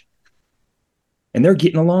lunch. And they're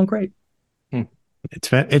getting along great.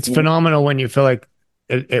 It's phenomenal when you feel like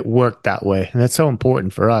it worked that way. And that's so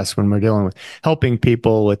important for us when we're dealing with helping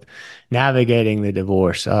people with navigating the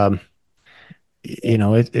divorce.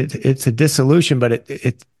 It's a dissolution, but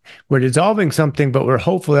we're dissolving something, but we're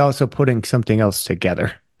hopefully also putting something else together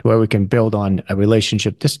to where we can build on a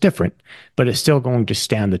relationship that's different, but it's still going to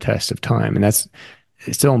stand the test of time. And it's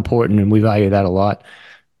so important. And we value that a lot.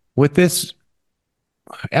 With this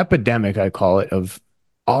epidemic, I call it, of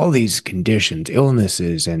all these conditions,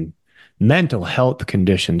 illnesses, and mental health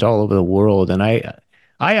conditions all over the world. And I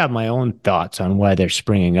have my own thoughts on why they're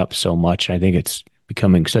springing up so much. I think it's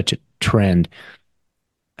becoming such a trend.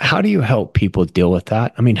 How do you help people deal with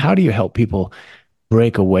that? I mean, how do you help people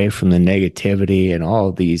break away from the negativity and all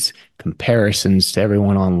of these comparisons to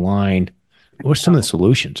everyone online? What are some of the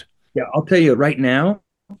solutions? Yeah, I'll tell you right now,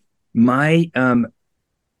 my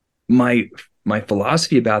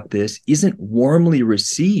philosophy about this isn't warmly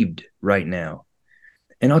received right now.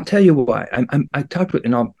 And I'll tell you why. I talked with,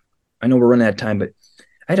 and I know we're running out of time, but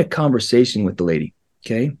I had a conversation with the lady,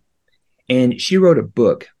 okay? And she wrote a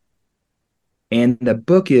book. And the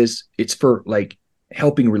book it's for like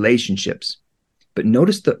helping relationships. But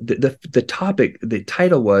notice the topic, the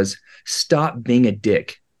title was Stop Being a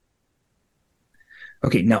Dick.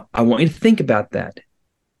 Okay, now I want you to think about that.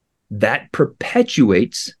 That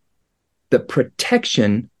perpetuates the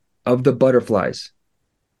protection of the butterflies.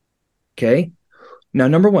 Okay? Now,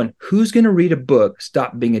 number one, who's going to read a book,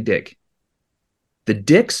 Stop Being a Dick? The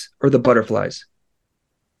dicks or the butterflies?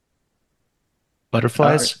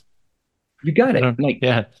 Butterflies? You got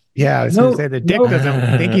it. Yeah, I was going to say the dick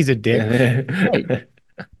doesn't think he's a dick. Right.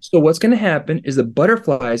 So what's going to happen is the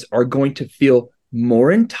butterflies are going to feel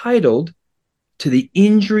more entitled to the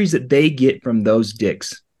injuries that they get from those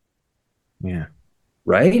dicks. Yeah.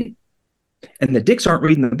 Right? And the dicks aren't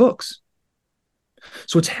reading the books.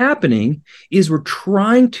 So what's happening is we're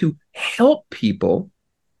trying to help people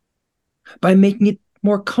by making it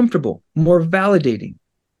more comfortable, more validating.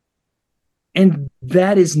 And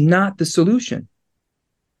that is not the solution.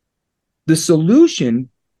 The solution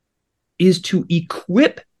is to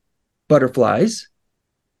equip butterflies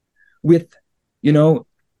with,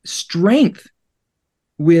 strength,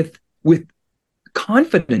 with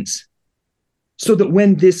confidence, so that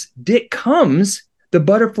when this dick comes, the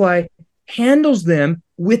butterfly handles them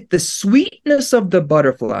with the sweetness of the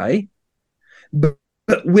butterfly, but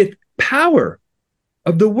with power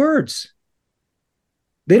of the words.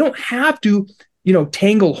 They don't have to,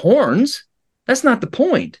 tangle horns. That's not the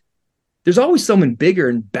point. There's always someone bigger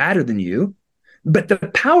and badder than you, but the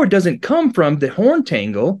power doesn't come from the horn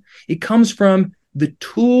tangle. It comes from the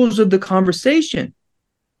tools of the conversation.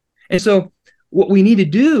 And so what we need to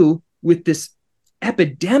do with this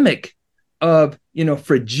epidemic of,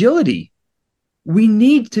 fragility, we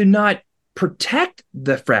need to not protect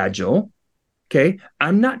the fragile. Okay.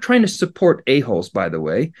 I'm not trying to support a-holes, by the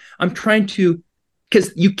way. I'm trying to,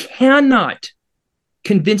 because you cannot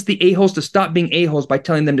convince the a-holes to stop being a-holes by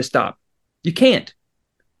telling them to stop. You can't.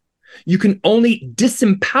 You can only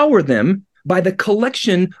disempower them by the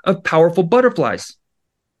collection of powerful butterflies.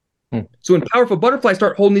 So when powerful butterflies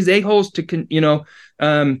start holding these a-holes to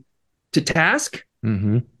task,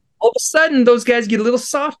 all of a sudden those guys get a little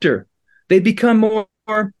softer. They become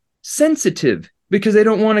more sensitive because they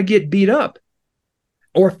don't want to get beat up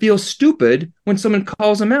or feel stupid when someone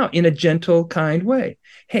calls them out in a gentle, kind way.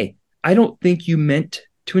 Hey, I don't think you meant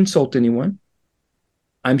to insult anyone.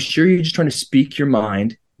 I'm sure you're just trying to speak your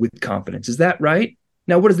mind with confidence. Is that right?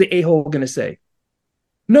 Now, what is the a-hole going to say?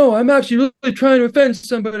 No, I'm actually really trying to offend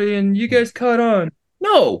somebody and you guys caught on.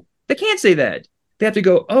 No, they can't say that. They have to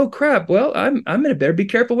go, oh, crap. Well, I'm going to better be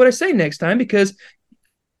careful what I say next time because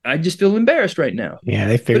I just feel embarrassed right now. Yeah,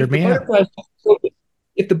 they figured me out.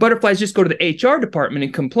 If the butterflies just go to the HR department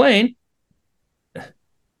and complain,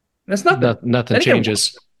 that's nothing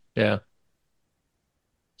changes. Yeah.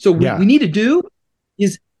 So what we need to do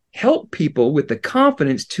is help people with the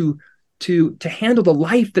confidence to handle the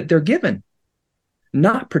life that they're given,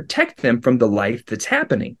 not protect them from the life that's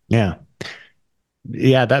happening. Yeah.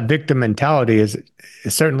 Yeah, that victim mentality it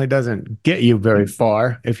certainly doesn't get you very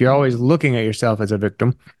far if you're always looking at yourself as a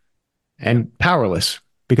victim and powerless,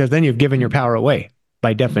 because then you've given your power away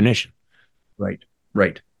by definition. Right.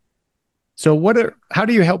 So how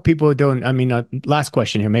do you help people who don't, last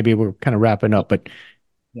question here, maybe we're kind of wrapping up, but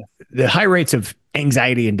the high rates of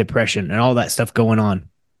anxiety and depression and all that stuff going on,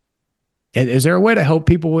 is there a way to help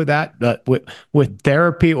people with that, with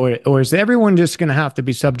therapy, or is everyone just going to have to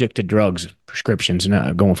be subject to drugs, prescriptions,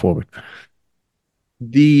 going forward?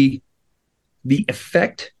 The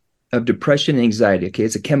effect of depression and anxiety, okay,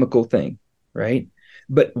 it's a chemical thing, right?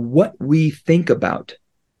 But what we think about,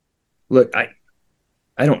 look, I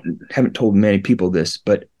haven't told many people this,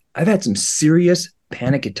 but I've had some serious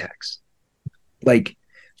panic attacks, like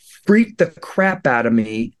freak the crap out of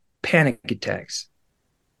me panic attacks.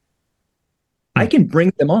 I can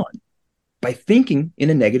bring them on by thinking in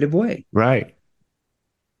a negative way. Right.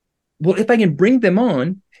 Well, if I can bring them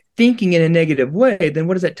on thinking in a negative way, then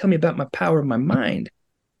what does that tell me about my power of my mind?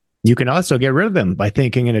 You can also get rid of them by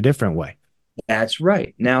thinking in a different way. That's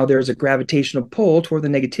right. Now there's a gravitational pull toward the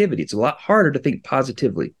negativity. It's a lot harder to think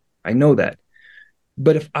positively. I know that.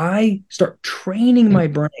 But if I start training my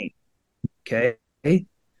brain, okay,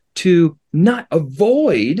 to not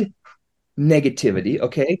avoid negativity,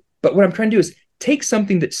 okay, but what I'm trying to do is take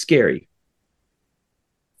something that's scary,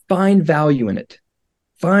 find value in it,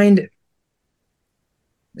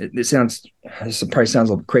 this probably sounds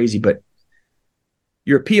a little crazy, but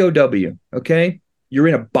you're a POW, okay? You're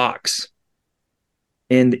in a box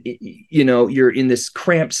and, you're in this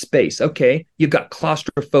cramped space, okay? You've got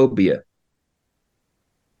claustrophobia.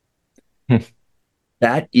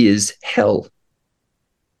 That is hell.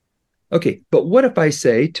 Okay, but what if I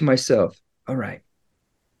say to myself, all right,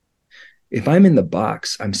 If I'm in the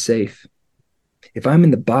box, I'm safe. If I'm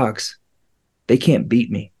in the box, they can't beat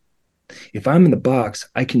me. If I'm in the box,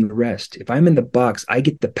 I can rest. If I'm in the box, I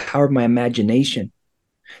get the power of my imagination.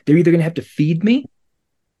 They're either going to have to feed me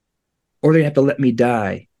or they're going to have to let me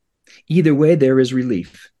die. Either way, there is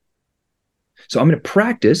relief. So I'm going to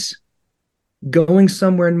practice going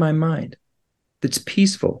somewhere in my mind that's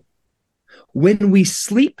peaceful. When we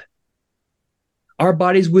sleep, our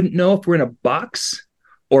bodies wouldn't know if we're in a box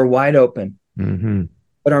or wide open. Mm-hmm.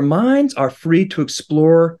 But our minds are free to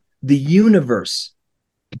explore the universe.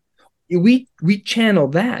 We channel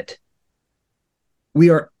that. We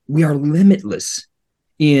are limitless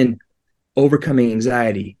in overcoming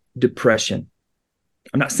anxiety, depression.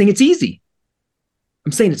 I'm not saying it's easy.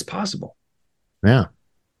 I'm saying it's possible. Yeah.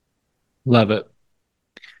 Love it.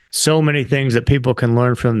 So many things that people can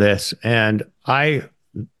learn from this. And I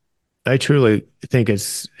truly think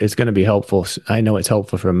it's going to be helpful. I know it's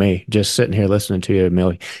helpful for me just sitting here listening to you,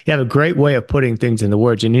 Emil. You have a great way of putting things into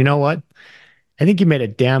words. And you know what? I think you made a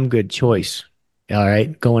damn good choice. All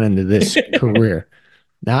right. Going into this career.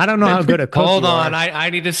 Now, I don't know how good a cook Hold you on. are. I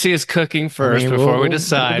need to see his cooking first before we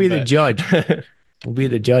decide. We'll be the judge. We'll be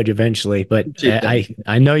the judge eventually. But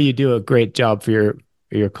I know you do a great job for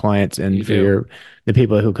your clients and for the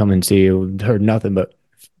people who come and see you. Heard nothing but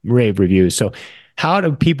rave reviews. So how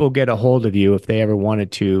do people get a hold of you if they ever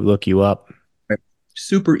wanted to look you up?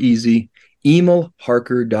 Super easy.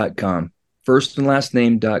 EmilHarker.com. First and last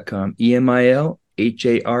name.com.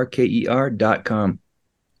 EmilHarker.com.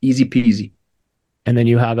 Easy peasy. And then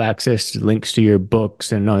you have access to links to your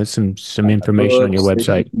books and some information on your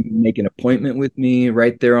website. You can make an appointment with me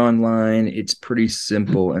right there online. It's pretty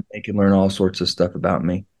simple, and they can learn all sorts of stuff about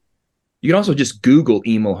me. You can also just Google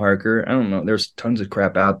Emil Harker. I don't know. There's tons of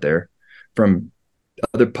crap out there from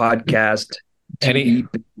other podcasts, TV,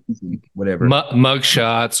 whatever. Mug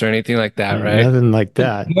shots or anything like that, right? Nothing like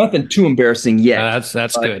that. Nothing too embarrassing yet.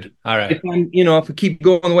 That's good. All right. If I keep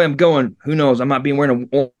going the way I'm going, who knows? I might be wearing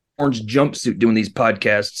an orange jumpsuit doing these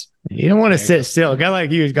podcasts. You don't want to sit still. A guy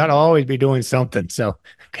like you has got to always be doing something. So,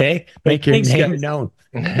 okay, make your name known.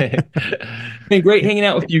 Been great hanging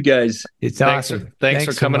out with you guys. It's awesome. Thanks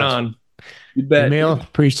for coming on. You bet. Emil,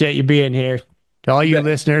 appreciate you being here. To all you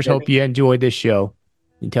listeners, hope you enjoyed this show.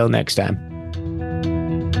 Until next time.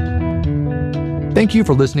 Thank you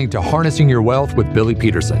for listening to Harnessing Your Wealth with Billy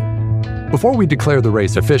Peterson. Before we declare the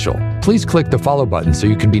race official, please click the follow button so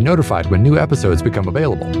you can be notified when new episodes become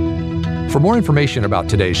available. For more information about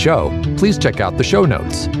today's show, please check out the show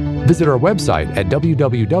notes. Visit our website at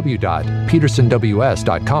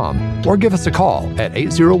www.petersonws.com or give us a call at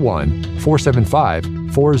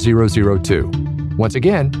 801-475-4002. Once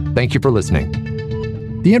again, thank you for listening.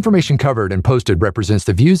 The information covered and posted represents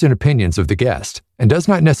the views and opinions of the guest and does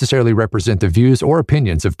not necessarily represent the views or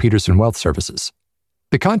opinions of Peterson Wealth Services.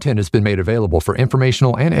 The content has been made available for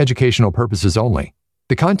informational and educational purposes only.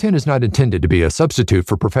 The content is not intended to be a substitute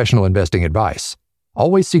for professional investing advice.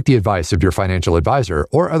 Always seek the advice of your financial advisor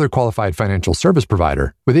or other qualified financial service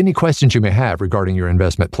provider with any questions you may have regarding your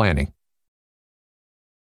investment planning.